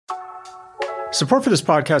Support for this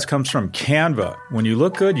podcast comes from Canva. When you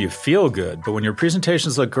look good, you feel good. But when your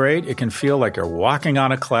presentations look great, it can feel like you're walking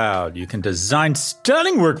on a cloud. You can design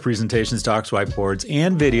stunning work presentations, docs, whiteboards,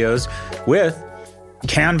 and videos with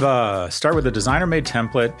Canva. Start with a designer-made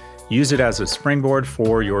template. Use it as a springboard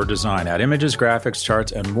for your design. Add images, graphics,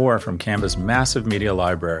 charts, and more from Canva's massive media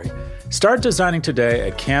library. Start designing today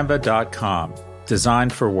at canva.com.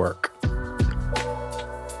 Designed for work.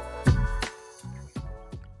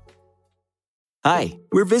 Hi,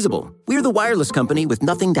 we're Visible. We're the wireless company with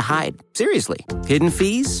nothing to hide. Seriously. Hidden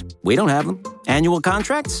fees? We don't have them. Annual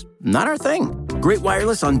contracts? Not our thing. Great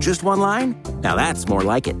wireless on just one line? Now that's more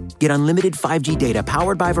like it. Get unlimited 5G data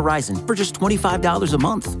powered by Verizon for just $25 a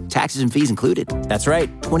month. Taxes and fees included. That's right,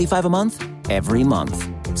 $25 a month, every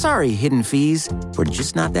month. Sorry, hidden fees. We're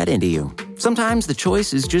just not that into you. Sometimes the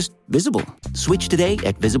choice is just Visible. Switch today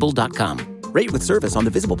at Visible.com. Rate with service on the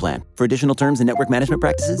Visible plan. For additional terms and network management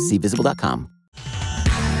practices, see Visible.com.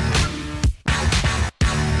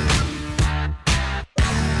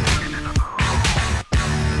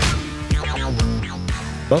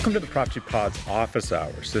 Welcome to the Prop G Pod's Office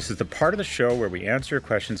Hours. This is the part of the show where we answer your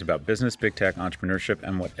questions about business, big tech, entrepreneurship,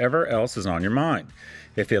 and whatever else is on your mind.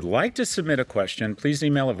 If you'd like to submit a question, please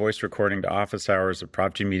email a voice recording to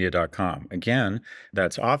officehours@propgmedia.com. Again,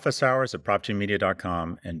 that's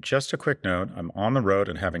officehours@propgmedia.com. And just a quick note, I'm on the road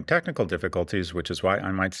and having technical difficulties, which is why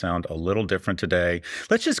I might sound a little different today.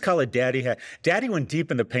 Let's just call it Daddy. Daddy went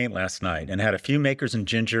deep in the paint last night and had a few makers and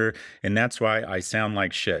ginger, and that's why I sound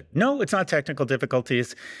like shit. No, it's not technical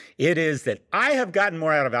difficulties. It is that I have gotten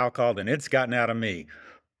more out of alcohol than it's gotten out of me.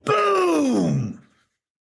 Boom!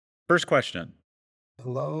 First question.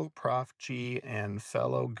 Hello, Prof. G and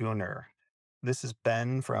fellow Gooner. This is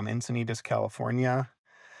Ben from Encinitas, California.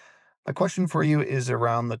 My question for you is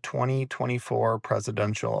around the 2024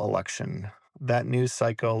 presidential election. That news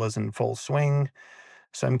cycle is in full swing,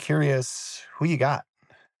 so I'm curious who you got.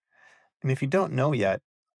 And if you don't know yet,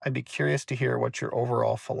 I'd be curious to hear what your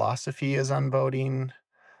overall philosophy is on voting.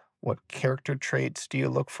 What character traits do you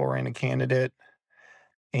look for in a candidate?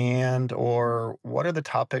 And or what are the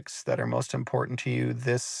topics that are most important to you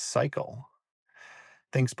this cycle?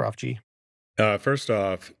 Thanks, Prof. G. First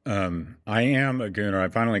off, I am a Gooner. I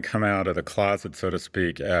finally come out of the closet, so to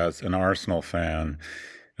speak, as an Arsenal fan.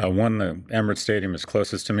 One, the Emirates Stadium is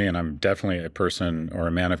closest to me, and I'm definitely a person or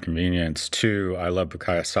a man of convenience. Two, I love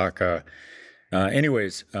Bukayo Saka.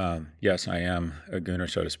 Yes, I am a Gooner,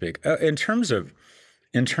 so to speak. In terms of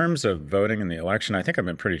voting in the election, I think I've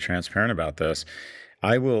been pretty transparent about this.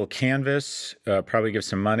 I will canvass, probably give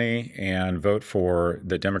some money, and vote for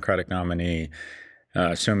the Democratic nominee,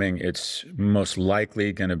 assuming it's most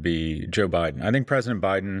likely going to be Joe Biden. I think President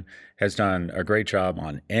Biden has done a great job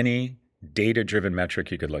on any data-driven metric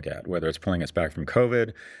you could look at, whether it's pulling us back from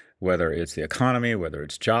COVID, whether it's the economy, whether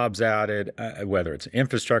it's jobs added, whether it's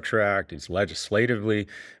Infrastructure Act. He's legislatively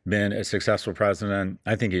been a successful president.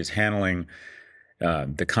 I think he's handling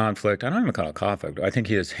the conflict. I don't even call it conflict. I think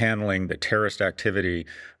he is handling the terrorist activity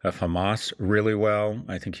of Hamas really well.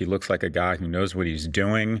 I think he looks like a guy who knows what he's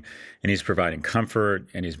doing, and he's providing comfort,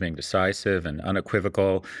 and he's being decisive and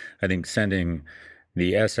unequivocal. I think sending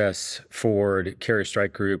the SS Ford Carrier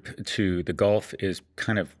Strike Group to the Gulf is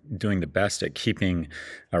kind of doing the best at keeping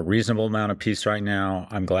a reasonable amount of peace right now.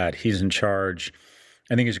 I'm glad he's in charge.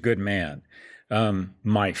 I think he's a good man.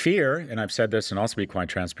 My fear, and I've said this and also be quite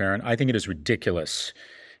transparent, I think it is ridiculous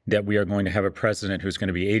that we are going to have a president who's going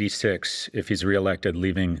to be 86 if he's reelected,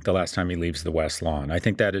 leaving the last time he leaves the West Lawn. I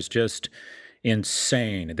think that is just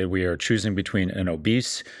insane that we are choosing between an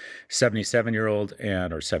obese 77-year-old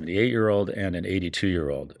or 78-year-old and an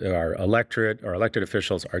 82-year-old. Our elected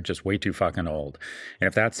officials are just way too fucking old. And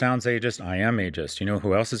if that sounds ageist, I am ageist. You know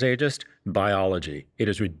who else is ageist? Biology. It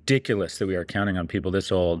is ridiculous that we are counting on people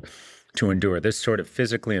this old to endure this sort of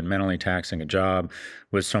physically and mentally taxing a job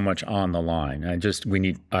with so much on the line. We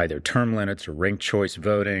need either term limits or ranked choice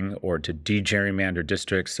voting or to de-gerrymander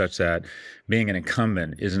districts such that being an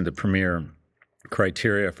incumbent isn't the premier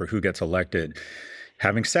criteria for who gets elected.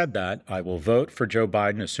 Having said that, I will vote for Joe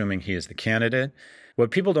Biden, assuming he is the candidate.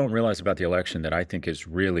 What people don't realize about the election that I think is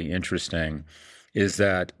really interesting is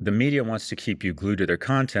that the media wants to keep you glued to their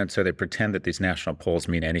content, so they pretend that these national polls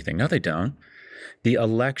mean anything. No, they don't. The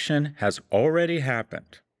election has already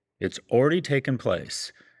happened. It's already taken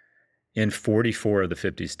place in 44 of the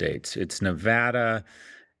 50 states. It's Nevada,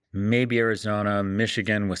 maybe Arizona,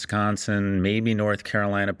 Michigan, Wisconsin, maybe North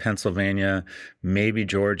Carolina, Pennsylvania, maybe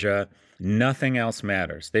Georgia. Nothing else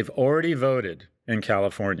matters. They've already voted in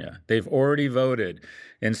California. They've already voted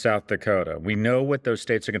in South Dakota. We know what those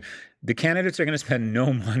states are going to. The candidates are going to spend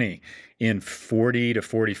no money in 40 to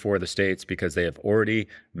 44 of the states because they have already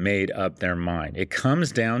made up their mind. It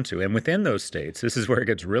comes down to, and within those states, this is where it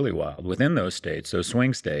gets really wild. Within those states, those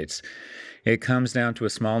swing states, it comes down to a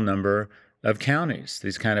small number of counties,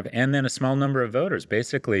 and then a small number of voters,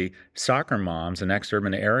 basically soccer moms in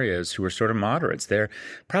ex-urban areas who are sort of moderates. There,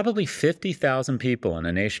 probably 50,000 people in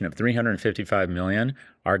a nation of 355 million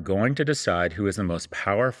are going to decide who is the most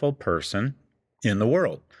powerful person in the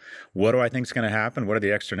world. What do I think is going to happen? What are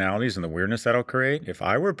the externalities and the weirdness that'll create? If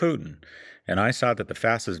I were Putin and I saw that the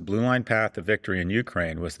fastest blue line path to victory in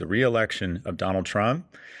Ukraine was the re-election of Donald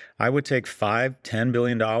Trump, I would take $5-10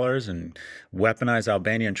 billion and weaponize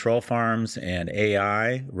Albanian troll farms and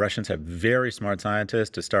AI. Russians have very smart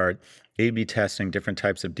scientists to start A/B testing different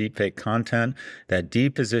types of deepfake content that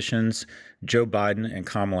depositions Joe Biden and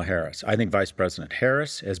Kamala Harris. I think Vice President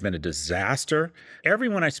Harris has been a disaster.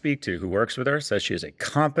 Everyone I speak to who works with her says she is a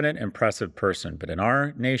competent, impressive person. But in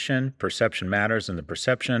our nation, perception matters, and the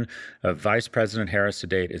perception of Vice President Harris to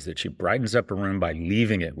date is that she brightens up a room by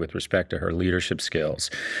leaving it with respect to her leadership skills.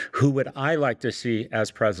 Who would I like to see as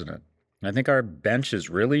president? I think our bench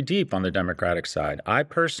is really deep on the Democratic side. I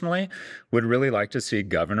personally would really like to see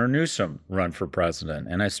Governor Newsom run for president.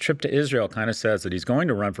 And his trip to Israel kind of says that he's going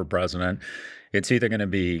to run for president. It's either going to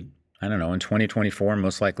be, I don't know, in 2024,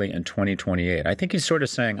 most likely in 2028. I think he's sort of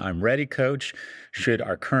saying, I'm ready, coach. Should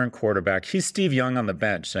our current quarterback, he's Steve Young on the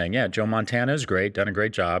bench saying, yeah, Joe Montana is great, done a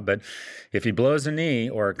great job. But if he blows a knee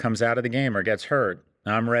or comes out of the game or gets hurt,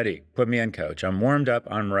 I'm ready. Put me in, coach. I'm warmed up.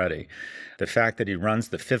 I'm ready. The fact that he runs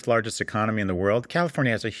the fifth largest economy in the world,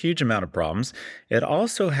 California has a huge amount of problems. It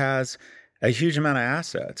also has a huge amount of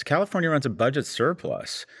assets. California runs a budget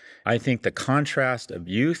surplus. I think the contrast of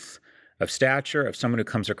youth, of stature, of someone who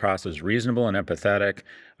comes across as reasonable and empathetic,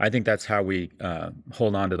 I think that's how we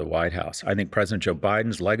hold on to the White House. I think President Joe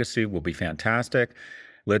Biden's legacy will be fantastic.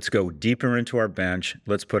 Let's go deeper into our bench.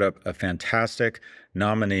 Let's put up a fantastic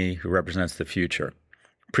nominee who represents the future.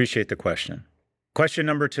 Appreciate the question. Question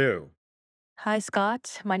number 2. Hi,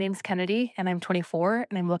 Scott. My name's Kennedy, and I'm 24,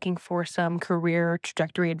 and I'm looking for some career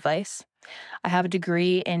trajectory advice. I have a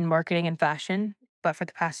degree in marketing and fashion, but for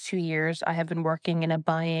the past 2 years, I have been working in a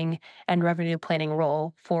buying and revenue planning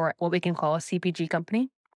role for what we can call a CPG company.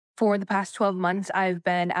 For the past 12 months, I've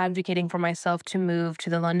been advocating for myself to move to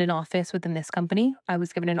the London office within this company. I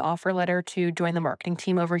was given an offer letter to join the marketing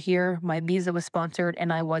team over here. My visa was sponsored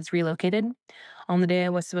and I was relocated. On the day I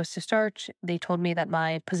was supposed to start, they told me that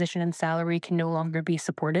my position and salary can no longer be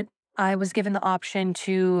supported. I was given the option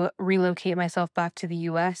to relocate myself back to the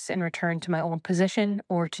US and return to my old position,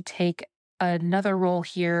 or to take another role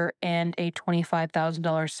here and a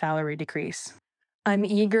 $25,000 salary decrease. I'm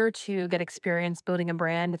eager to get experience building a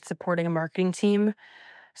brand and supporting a marketing team.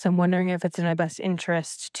 So I'm wondering if it's in my best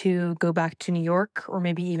interest to go back to New York or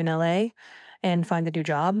maybe even LA and find a new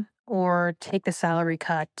job, or take the salary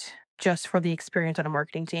cut just for the experience on a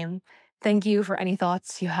marketing team. Thank you for any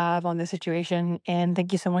thoughts you have on this situation. And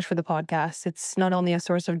thank you so much for the podcast. It's not only a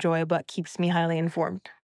source of joy, but keeps me highly informed.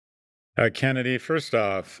 Kennedy, first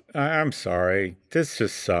off, I'm sorry. This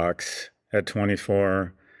just sucks at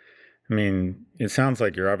 24. I mean, it sounds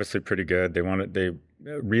like you're obviously pretty good. They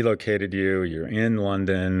relocated you. You're in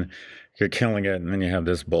London. You're killing it. And then you have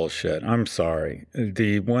this bullshit. I'm sorry.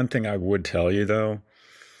 The one thing I would tell you, though,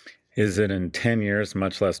 is that in 10 years,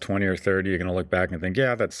 much less 20 or 30, you're going to look back and think,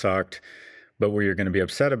 yeah, that sucked. But what you're going to be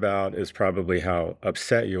upset about is probably how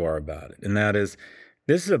upset you are about it. And that is,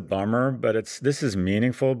 this is a bummer, but this is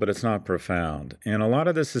meaningful, but it's not profound. And a lot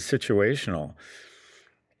of this is situational.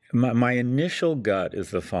 My initial gut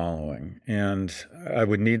is the following, and I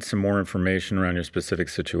would need some more information around your specific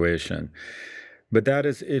situation. But that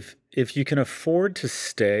is, if you can afford to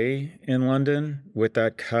stay in London with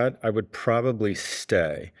that cut, I would probably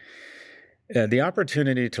stay. The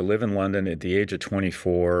opportunity to live in London at the age of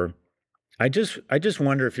 24, I just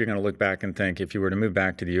wonder if you're going to look back and think, if you were to move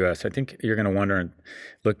back to the U.S., I think you're going to wonder and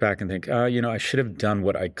look back and think, I should have done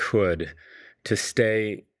what I could to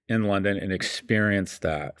stay in London and experience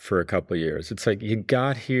that for a couple of years. It's like you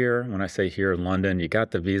got here, when I say here in London, you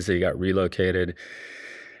got the visa, you got relocated.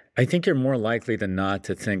 I think you're more likely than not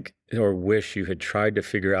to think or wish you had tried to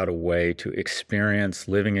figure out a way to experience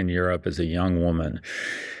living in Europe as a young woman.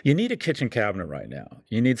 You need a kitchen cabinet right now.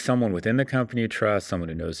 You need someone within the company you trust, someone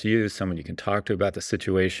who knows you, someone you can talk to about the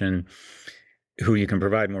situation, who you can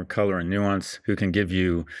provide more color and nuance, who can give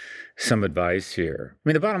you some advice here. I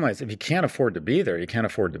mean, the bottom line is, if you can't afford to be there, you can't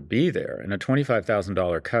afford to be there. And a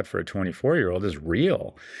 $25,000 cut for a 24-year-old is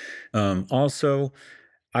real. Also,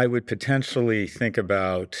 I would potentially think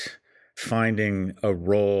about finding a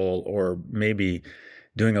role, or maybe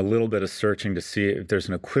doing a little bit of searching to see if there's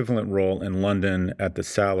an equivalent role in London at the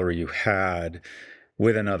salary you had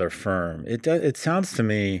with another firm. It sounds to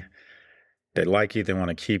me they like you, they want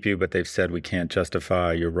to keep you, but they've said we can't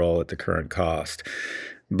justify your role at the current cost.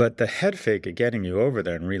 But the head fake of getting you over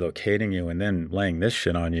there and relocating you and then laying this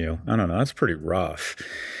shit on you, I don't know, that's pretty rough.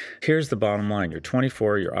 Here's the bottom line. You're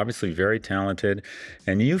 24, you're obviously very talented,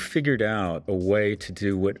 and you figured out a way to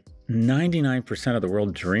do what 99% of the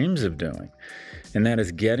world dreams of doing. And that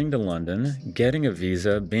is getting to London, getting a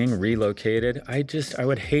visa, being relocated. I'd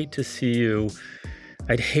hate to see you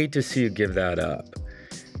give that up.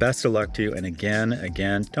 Best of luck to you. And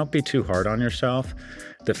again, don't be too hard on yourself.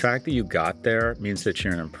 The fact that you got there means that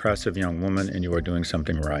you're an impressive young woman and you are doing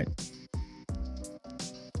something right.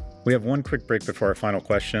 We have one quick break before our final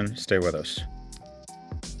question. Stay with us.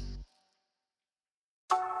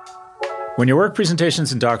 When your work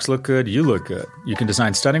presentations and docs look good, you look good. You can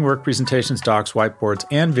design stunning work presentations, docs, whiteboards,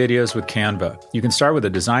 and videos with Canva. You can start with a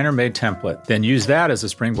designer-made template, then use that as a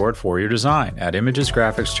springboard for your design. Add images,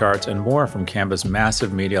 graphics, charts, and more from Canva's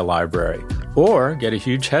massive media library. Or get a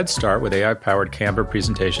huge head start with AI-powered Canva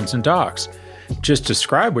presentations and docs. Just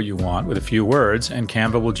describe what you want with a few words, and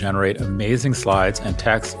Canva will generate amazing slides and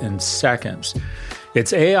text in seconds.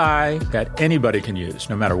 It's AI that anybody can use,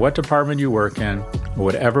 no matter what department you work in or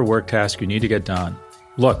whatever work task you need to get done.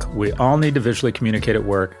 Look, we all need to visually communicate at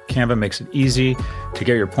work. Canva makes it easy to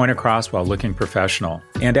get your point across while looking professional.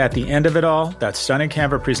 And at the end of it all, that stunning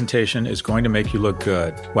Canva presentation is going to make you look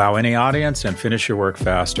good, wow any audience, and finish your work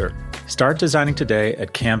faster. Start designing today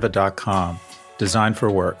at canva.com. Design for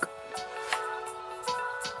work.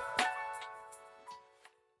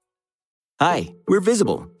 Hi, we're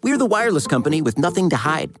Visible. We're the wireless company with nothing to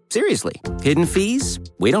hide. Seriously. Hidden fees?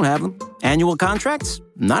 We don't have them. Annual contracts?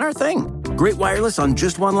 Not our thing. Great wireless on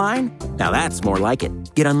just one line? Now that's more like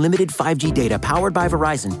it. Get unlimited 5G data powered by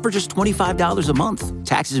Verizon for just $25 a month.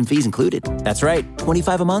 Taxes and fees included. That's right,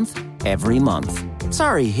 $25 a month, every month.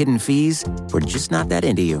 Sorry, hidden fees. We're just not that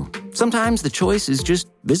into you. Sometimes the choice is just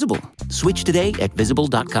Visible. Switch today at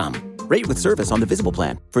Visible.com. Rate with service on the Visible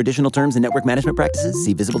plan. For additional terms and network management practices,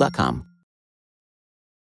 see Visible.com.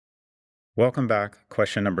 Welcome back.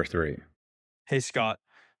 Question number 3. Hey, Scott.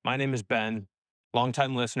 My name is Ben,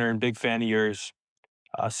 longtime listener and big fan of yours.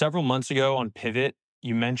 Several months ago on Pivot,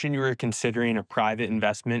 you mentioned you were considering a private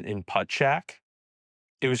investment in Puttshack.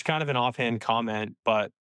 It was kind of an offhand comment,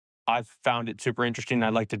 but I've found it super interesting.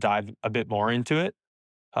 I'd like to dive a bit more into it.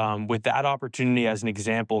 With that opportunity as an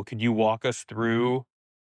example, could you walk us through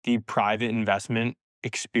the private investment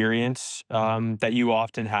experience that you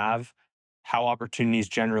often have? How opportunities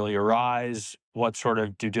generally arise, what sort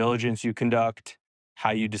of due diligence you conduct, how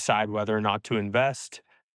you decide whether or not to invest,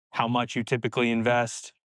 how much you typically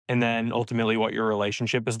invest, and then ultimately what your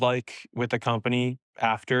relationship is like with the company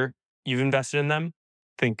after you've invested in them.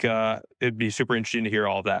 I think it'd be super interesting to hear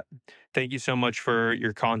all of that. Thank you so much for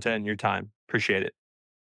your content and your time. Appreciate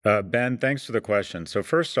it. Ben, thanks for the question. So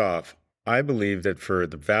first off, I believe that for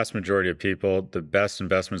the vast majority of people, the best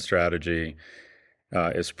investment strategy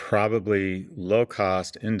is probably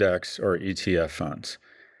low-cost index or ETF funds.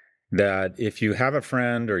 That if you have a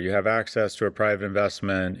friend or you have access to a private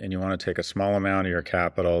investment and you want to take a small amount of your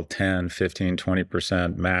capital, 10, 15,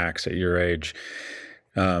 20% max at your age,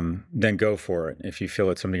 then go for it. If you feel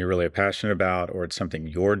it's something you're really passionate about or it's something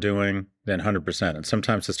you're doing, then 100%. And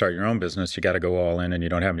sometimes to start your own business, you got to go all in and you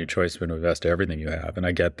don't have any choice but to invest everything you have. And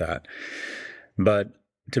I get that. But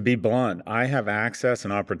to be blunt, I have access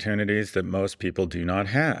and opportunities that most people do not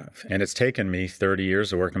have. And it's taken me 30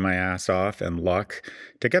 years of working my ass off and luck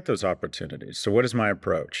to get those opportunities. So what is my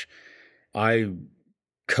approach? I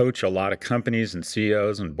coach a lot of companies and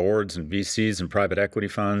CEOs and boards and VCs and private equity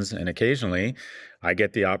funds. And occasionally I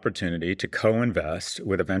get the opportunity to co-invest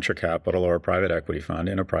with a venture capital or a private equity fund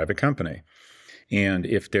in a private company. And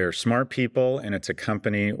if they're smart people and it's a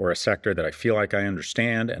company or a sector that I feel like I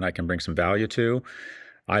understand and I can bring some value to,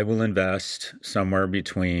 I will invest somewhere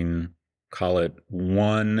between, call it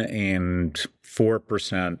 1 and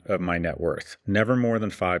 4% of my net worth, never more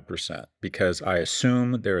than 5%, because I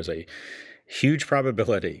assume there is a huge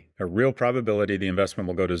probability, a real probability the investment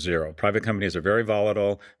will go to zero. Private companies are very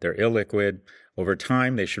volatile. They're illiquid. Over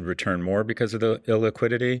time, they should return more because of the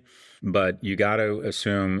illiquidity, but you got to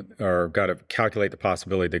assume or got to calculate the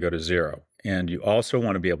possibility they go to zero. And you also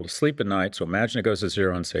want to be able to sleep at night. So imagine it goes to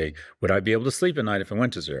zero and say, would I be able to sleep at night if it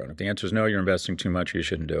went to zero? And if the answer is no, you're investing too much, you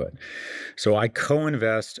shouldn't do it. So I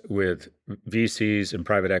co-invest with VCs and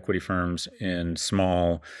private equity firms in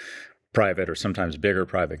small private or sometimes bigger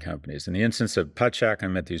private companies. In the instance of Puttshack, I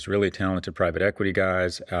met these really talented private equity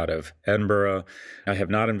guys out of Edinburgh. I have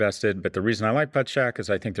not invested, but the reason I like Puttshack is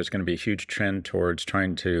I think there's going to be a huge trend towards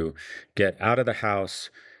trying to get out of the house.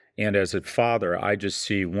 And as a father, I just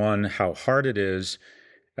see, one, how hard it is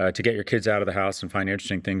to get your kids out of the house and find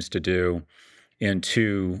interesting things to do. And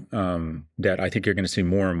two, that I think you're going to see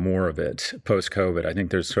more and more of it post-COVID. I think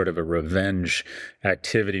there's sort of a revenge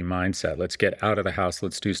activity mindset. Let's get out of the house.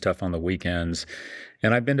 Let's do stuff on the weekends.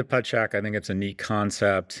 And I've been to Puttshack. I think it's a neat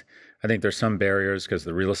concept. I think there's some barriers because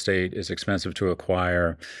the real estate is expensive to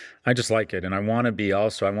acquire. I just like it. And I want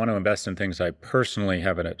to invest in things I personally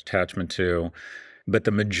have an attachment to. But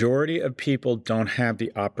the majority of people don't have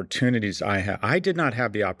the opportunities I have. I did not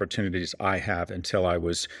have the opportunities I have until I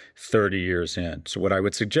was 30 years in. So what I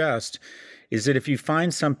would suggest is that if you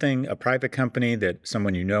find something, a private company that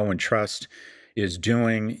someone you know and trust is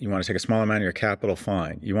doing, you want to take a small amount of your capital,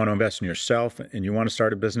 fine. You want to invest in yourself and you want to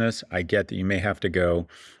start a business, I get that you may have to go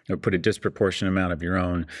put a disproportionate amount of your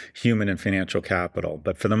own human and financial capital.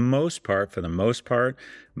 But for the most part,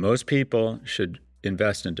 most people should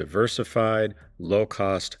invest in diversified,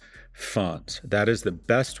 low-cost funds. That is the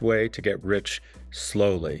best way to get rich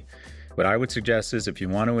slowly. What I would suggest is if you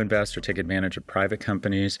want to invest or take advantage of private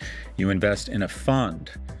companies, you invest in a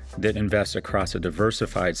fund that invests across a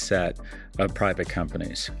diversified set of private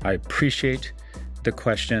companies. I appreciate the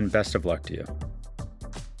question. Best of luck to you.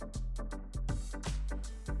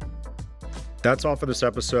 That's all for this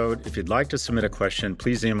episode. If you'd like to submit a question,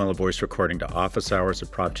 please email a voice recording to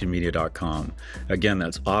officehours@propgmedia.com. Again,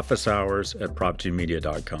 that's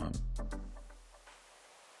officehours@propgmedia.com.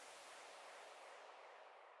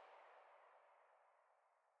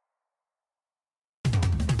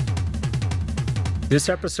 This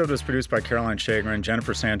episode was produced by Caroline Shagrin.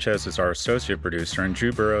 Jennifer Sanchez is our associate producer, and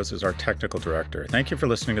Drew Burrows is our technical director. Thank you for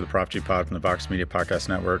listening to the Prop G Pod from the Vox Media Podcast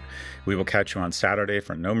Network. We will catch you on Saturday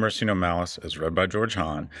for No Mercy, No Malice, as read by George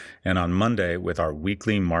Hahn, and on Monday with our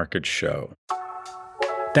weekly market show.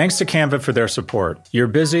 Thanks to Canva for their support. You're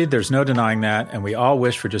busy, there's no denying that, and we all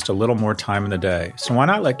wish for just a little more time in the day. So why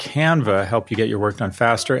not let Canva help you get your work done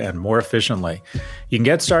faster and more efficiently? You can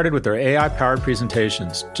get started with their AI-powered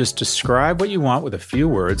presentations. Just describe what you want with a few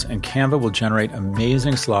words, and Canva will generate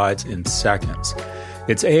amazing slides in seconds.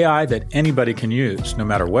 It's AI that anybody can use, no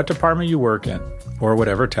matter what department you work in or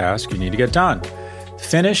whatever task you need to get done.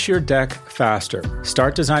 Finish your deck faster.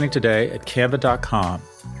 Start designing today at canva.com.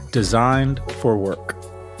 Designed for work.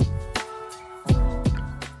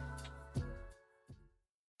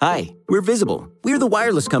 Hi, we're Visible. We're the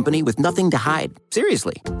wireless company with nothing to hide.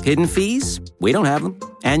 Seriously. Hidden fees? We don't have them.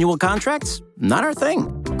 Annual contracts? Not our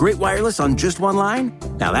thing. Great wireless on just one line?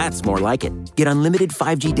 Now that's more like it. Get unlimited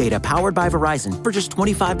 5G data powered by Verizon for just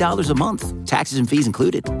 $25 a month. Taxes and fees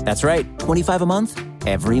included. That's right, $25 a month,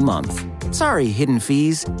 every month. Sorry, hidden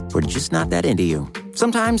fees. We're just not that into you.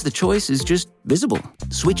 Sometimes the choice is just Visible.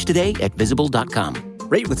 Switch today at Visible.com.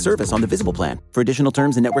 Rate with service on the Visible plan. For additional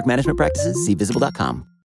terms and network management practices, see Visible.com.